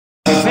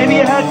Maybe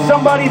you had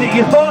somebody that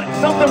you thought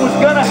something was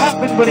going to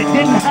happen, but it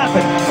didn't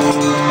happen.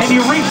 And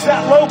you reached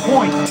that low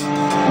point.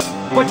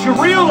 But you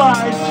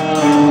realize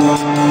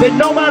that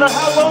no matter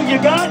how low you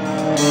got,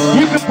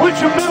 you can put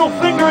your middle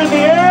finger in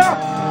the air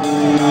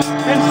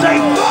and say,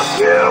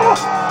 fuck you,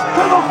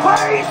 to the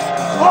face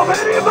of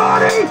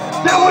anybody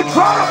that would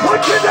try to put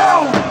you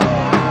down.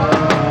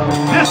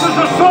 This is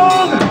a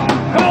song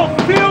called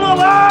Feel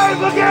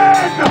Alive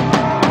Again.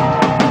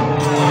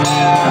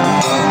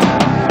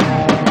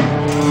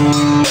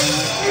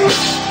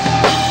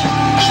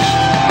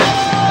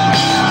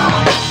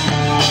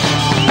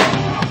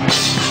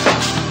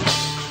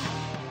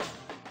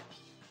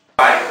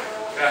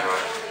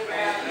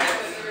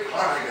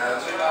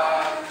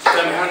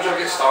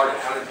 Started?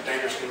 How did the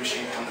Dangerous Good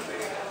Machine come to be?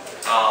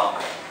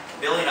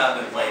 Billy and I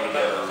have been playing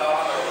together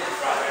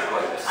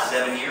what,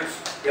 7 years?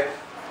 Yep.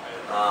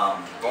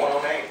 Going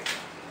on 8.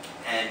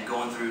 And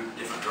going through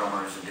different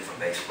drummers and different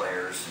bass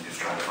players and just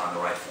trying to find the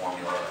right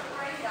formula.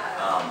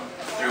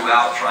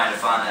 Throughout trying to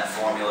find that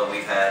formula,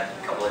 we've had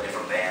a couple of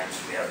different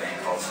bands. We had a band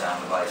called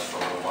Sound Device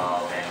for a little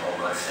while, a band called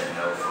I Said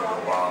No for a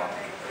little while.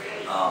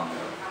 And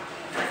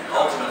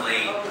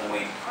ultimately, when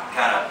we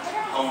kind of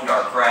honed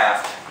our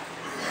craft,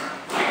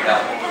 figured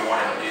out what we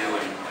wanted to do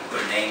and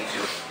put a name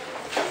to it.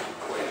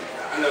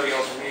 I know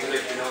y'all's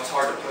music, you know, it's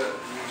hard to put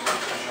music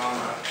in a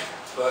genre,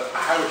 but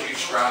how would you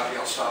describe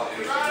y'all's style of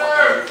music? What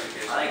kind of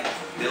music is it? I think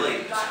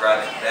Billy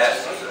described it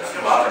best as a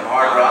Modern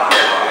hard rock.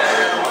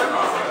 Modern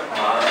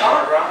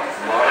rock.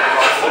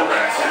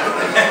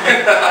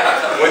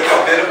 With a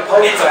bit of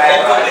polka.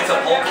 It's a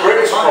polka.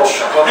 British polka.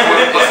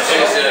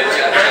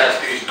 Jazz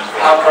fusion.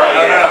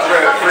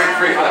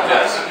 Free from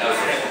jazz.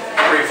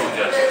 Free from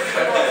jazz.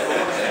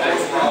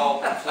 We're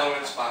all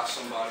influenced by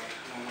somebody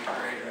when we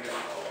create music.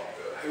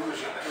 Who are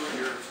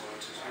your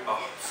influences?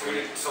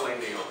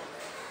 Celine Dion.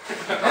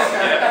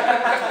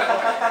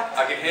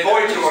 I can hit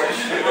Boy George.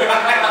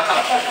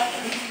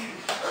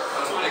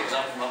 That's a big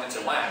example from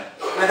Into Wham.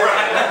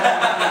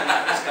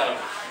 It's kind of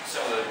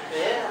some of the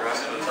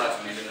types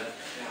of music there.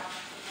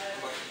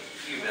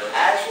 You, Billy.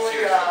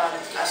 Actually,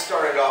 I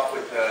started off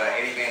with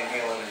Eddie Van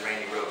Halen and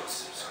Randy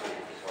Rhoads school.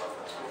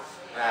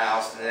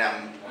 And then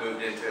I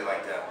moved into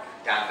like the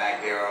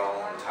Dimebag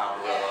Darrell and Tom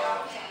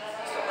Morello,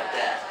 stuff like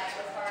that.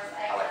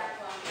 I like it.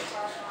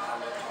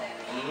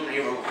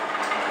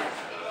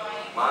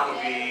 Mine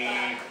would be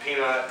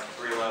Peanut,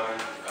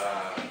 311,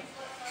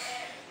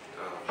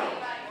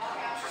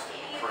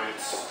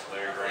 Prince,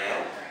 Larry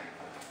Graham.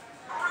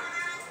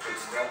 Good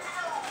stuff.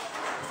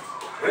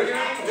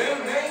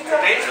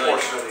 Dance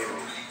portion of it.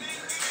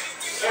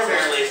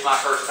 Apparently it's my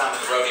first time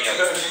at the rodeo.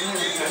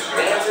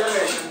 Dance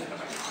intermission.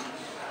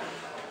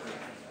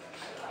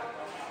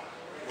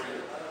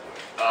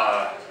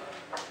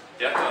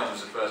 Deftones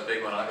was the first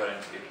big one I got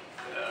into.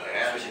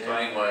 Especially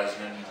playing wise,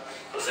 and then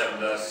Seven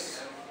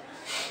Dust.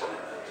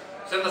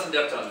 Seven Dust and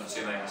Deftones were the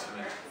two main ones for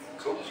me.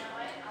 Cool.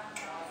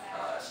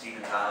 Steven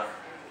Tyler,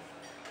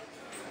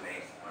 for me,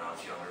 when I was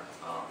younger.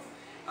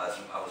 I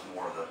was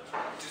more of the,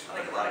 I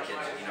think a lot of kids,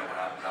 you know, when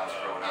I was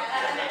growing up,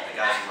 the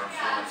guys who were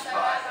influenced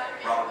by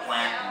Robert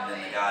Plant, and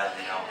then the guys,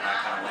 you know, and I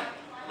kind of went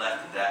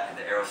left of that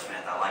into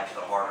Aerosmith. I liked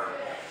the harder,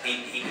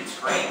 he could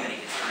scream and he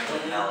could scream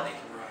with melody.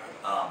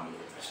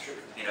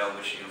 You know,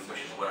 which is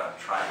what I'm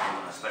trying to do,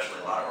 and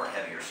especially a lot of our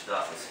heavier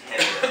stuff is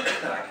heavier,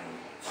 that I can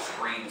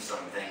scream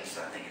some things.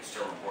 I think it's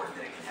still important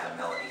that it can have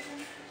melody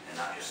and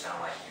not just sound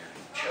like you're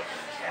choking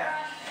a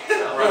cat. So,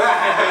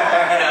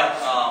 you know,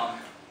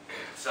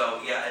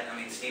 so yeah, I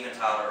mean, Steven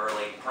Tyler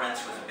early,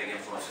 Prince was a big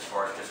influence as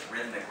far as just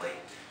rhythmically.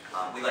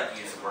 We like to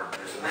use the word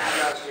there's a matter.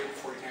 What did you guys do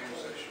before you came to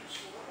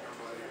musicians?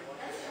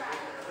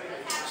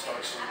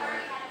 Start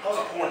somewhere. I was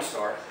a porn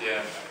star.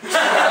 Yeah.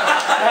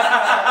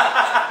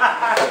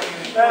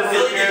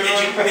 Billy,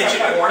 did you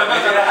porn him?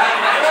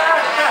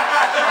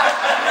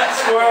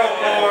 Squirrel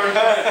porn.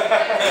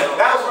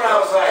 That was when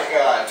I was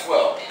like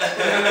 12.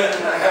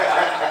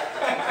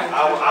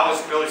 I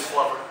was Billy's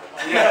flubber.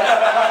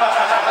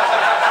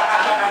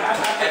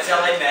 That's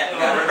how they met.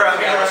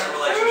 That's a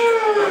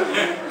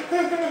relationship.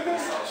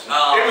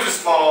 It was a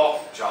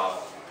small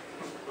job.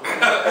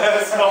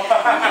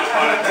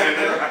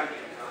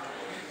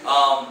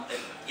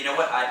 You know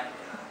what? I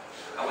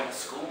went to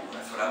school.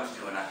 That's what I was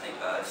doing. I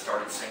think I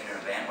started singing in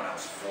a band when I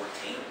was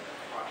 14,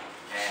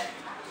 and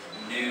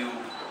knew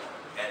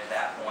at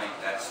that point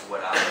that's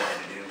what I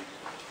wanted to do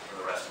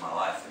for the rest of my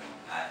life. And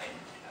I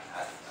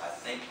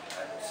think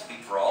I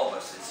speak for all of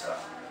us. It's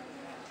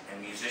and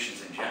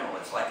musicians in general.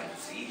 It's like a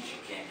disease you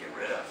can't get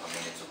rid of. I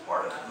mean, it's a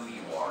part of who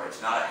you are.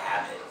 It's not a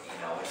habit. You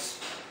know, it's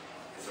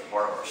a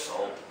part of our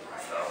soul.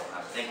 So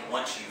I think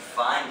once you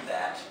find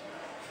that.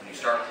 When you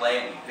start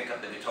playing, when you pick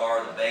up the guitar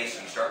or the bass,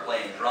 and you start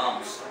playing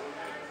drums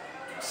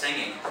and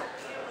singing,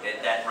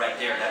 that right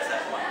there, that's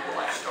that point where your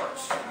life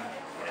starts.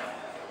 You know.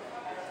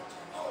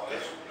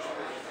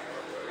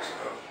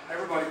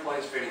 Everybody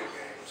plays video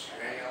games.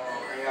 Any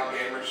y'all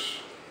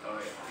gamers? Oh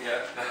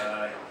yeah.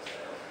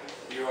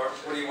 You are.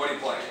 What do you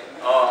play?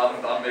 Oh,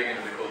 I'm big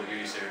into the Call of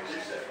Duty series,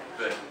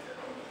 but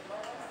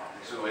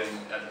so at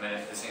the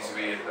minute there seems to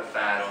be a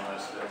fad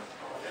almost.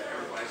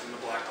 Everybody's in the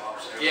Black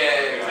Ops.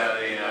 Yeah,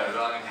 exactly. You know,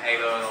 I mean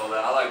Halo and all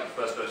that. I like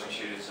first-person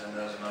shooters, and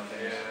those are my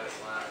things. Yeah,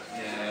 that's loud.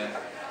 Yeah.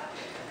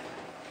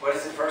 What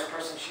is it,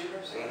 first-person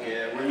shooters?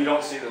 Yeah, where you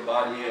don't see the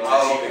body, you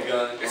Oh, see the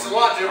gun. It's a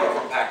lot different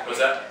from Pac-Man. Was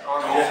that? Oh,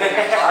 I played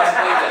that.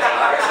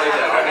 I played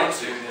that. I want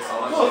to.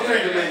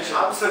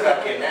 I'm still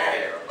back in that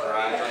era, but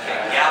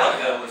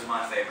Galaga was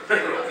my favorite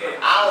video game.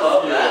 I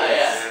love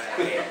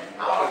that. Yeah.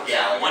 I love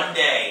Galaga. One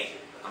day,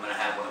 I'm gonna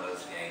have one of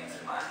those games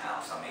in my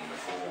house. I mean,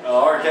 before.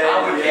 Oh, arcade.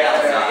 I would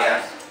Galaga.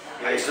 Yeah.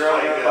 I used to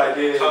growing up, I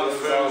did. Kung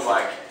Fu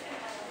like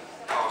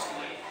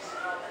Constantly.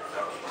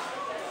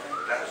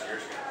 that was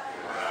years ago.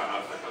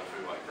 I play Kung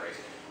Fu like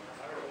crazy.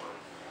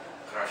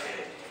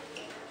 Karate.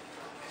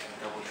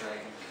 Double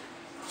Dragon.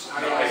 So how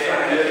do y'all-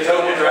 Yeah,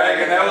 Double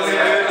Dragon. That was a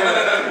good.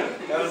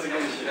 That was a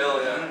good shit. Hell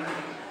yeah.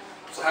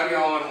 So how do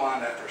y'all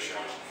unwind after a show?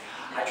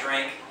 I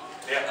drank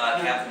Yeah.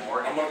 Captain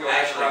Morgan. I'm gonna go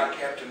Actually, ask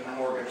Captain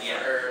Morgan for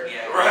yeah, Eric.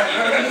 yeah. Right. You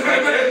can play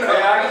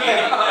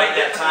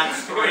that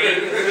times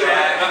 3,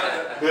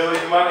 Jack. Billy,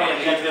 you might want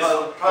to get this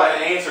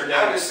answer I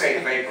down. would just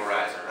say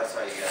vaporizer. That's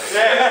how you got it.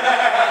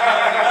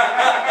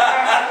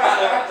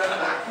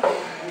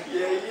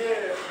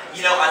 Yeah.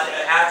 You know,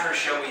 after a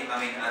show,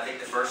 I think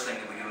the first thing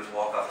that we do is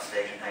walk off the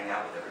stage and hang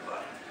out with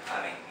everybody.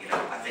 I mean, you know,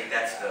 I think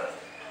that's the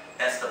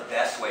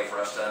best way for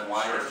us to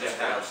unwind. Sure, is just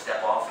yeah. kind of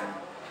step off and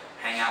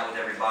hang out with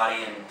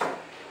everybody, and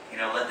you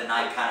know, let the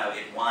night kind of,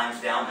 it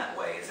winds down that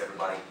way as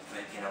everybody,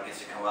 you know, gets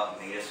to come up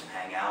and meet us and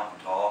hang out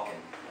and talk,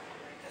 and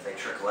as they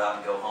trickle out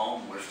and go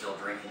home, we're still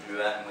drinking through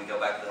that, and we go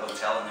back to the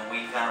hotel, and then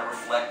we kind of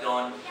reflect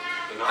on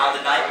how the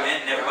night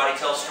went, and everybody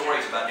tells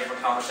stories about different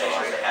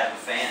conversations they had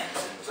with fans,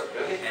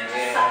 and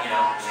you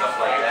know,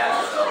 stuff like that.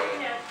 So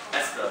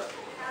that's the.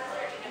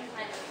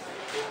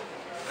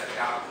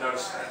 I've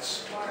noticed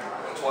that's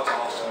what's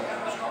awesome. You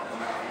know, is y'all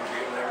come out and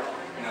be there.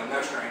 You know, no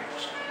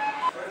strangers.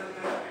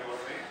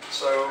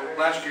 So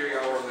last year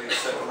y'all were the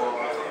second world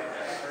wide.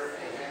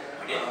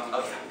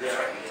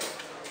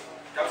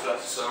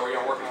 So are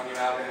y'all working on your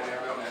album and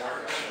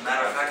everything?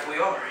 Matter of fact, we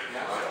are.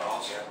 Yeah,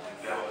 awesome.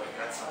 Yeah, we've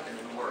got something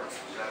in the works.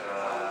 We've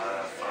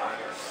got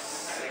 5 or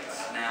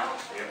 6 now.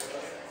 In the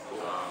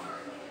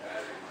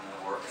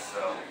works.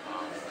 So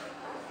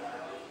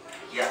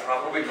yeah,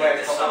 probably late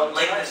this summer.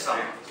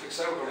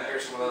 So we're going to hear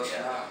some of those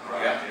tonight.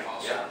 Yeah.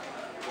 Awesome.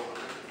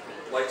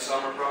 Late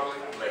summer probably.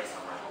 Late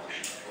summer.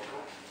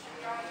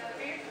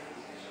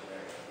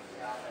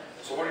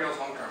 So what are y'all's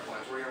long-term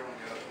plans? Where y'all want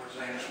to go? Where's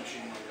the Anderson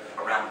machine want to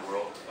go? Around the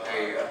world,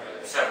 There you go.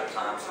 several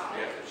times,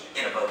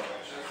 in a boat.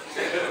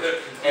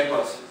 And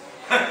plus.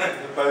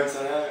 The boats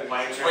and that.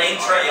 Planes,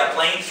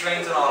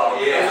 trains, and all.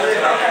 Yeah.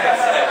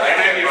 There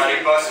may be a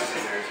few buses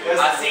in there too.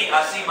 I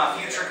see my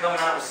future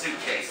coming out of a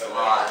suitcase a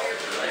lot, and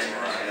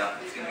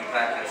it's gonna be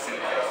packed in a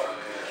suitcase.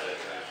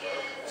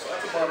 So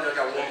that's about it. I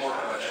got one more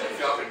question. If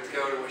y'all could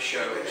go to a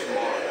show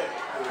tomorrow,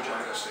 who would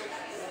y'all go see?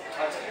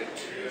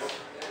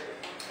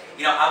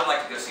 You know, I would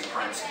like to go see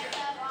Prince again.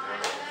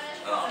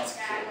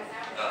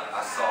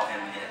 I saw him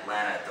in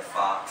Atlanta at the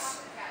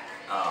Fox.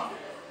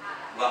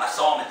 Well, I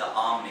saw him at the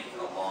Omni in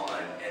the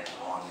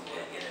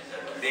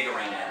big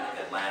arena in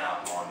Atlanta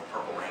on the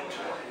Purple Rain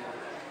tour.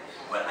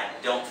 But I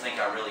don't think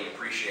I really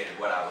appreciated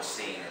what I was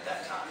seeing at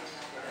that time.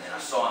 And then I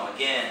saw him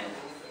again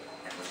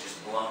and was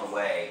just blown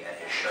away at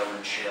his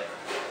showmanship.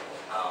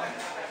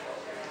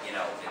 You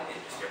know, it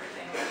just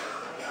everything.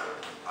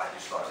 I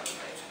just thought it was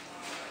amazing.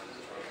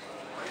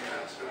 What do you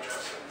guys do?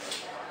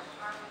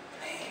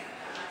 Man.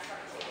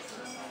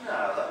 No,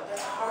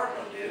 that's a hard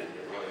one, dude.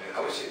 I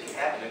wish it could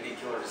happen. It'd be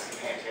killer to see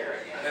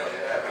Pantera again. Hell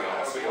yeah. That'd be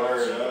awesome.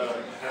 Word up.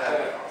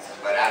 That'd be awesome.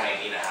 But I mean,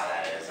 you know how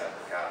that is.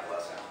 God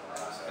bless him. I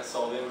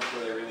saw them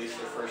before they released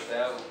their first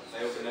album.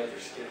 They opened up their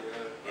Skid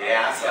Row.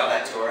 Yeah, I saw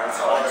that tour. I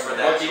saw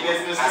Lucky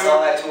Business I tour.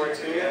 saw that tour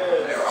too. Yeah.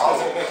 They were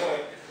awesome.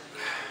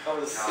 I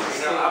was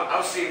You know,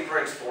 I've seen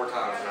Prince 4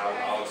 times, and I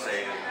would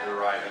say that you're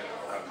right.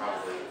 I'd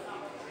probably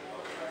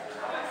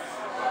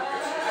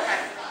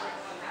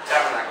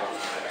Tabernacle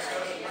was the best.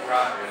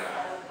 Right. You know,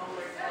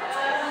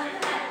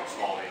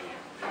 small venue.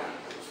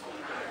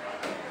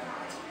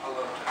 I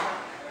love it.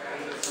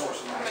 And of course,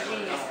 what about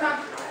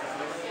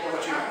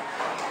you?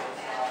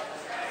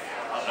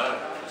 I don't know.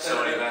 So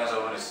many bands I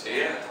want to see.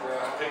 Yeah.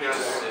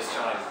 It's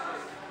trying to.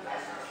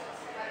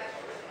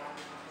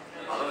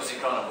 I love to see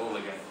Carnival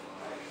again.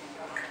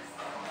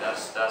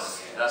 That's a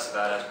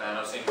badass band.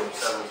 I've seen them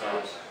several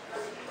times.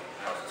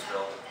 How's it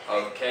spelled?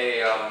 Oh,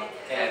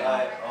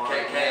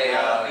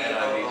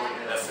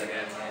 that's the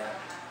band.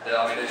 I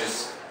mean, they're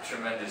just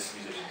tremendous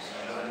musicians.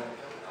 I'll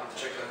have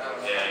to check that out.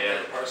 Yeah.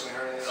 I've personally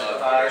heard anything.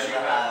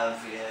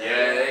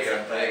 Yeah, There you go.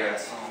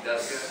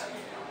 That's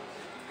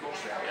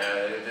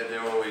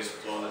they're always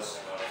flawless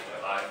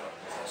live.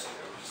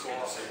 Cool.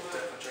 I'll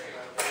definitely check it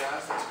out.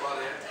 Guys, that's about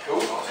it.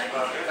 Cool. Awesome.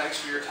 Thanks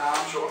for your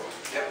time. Sure.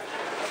 Yep.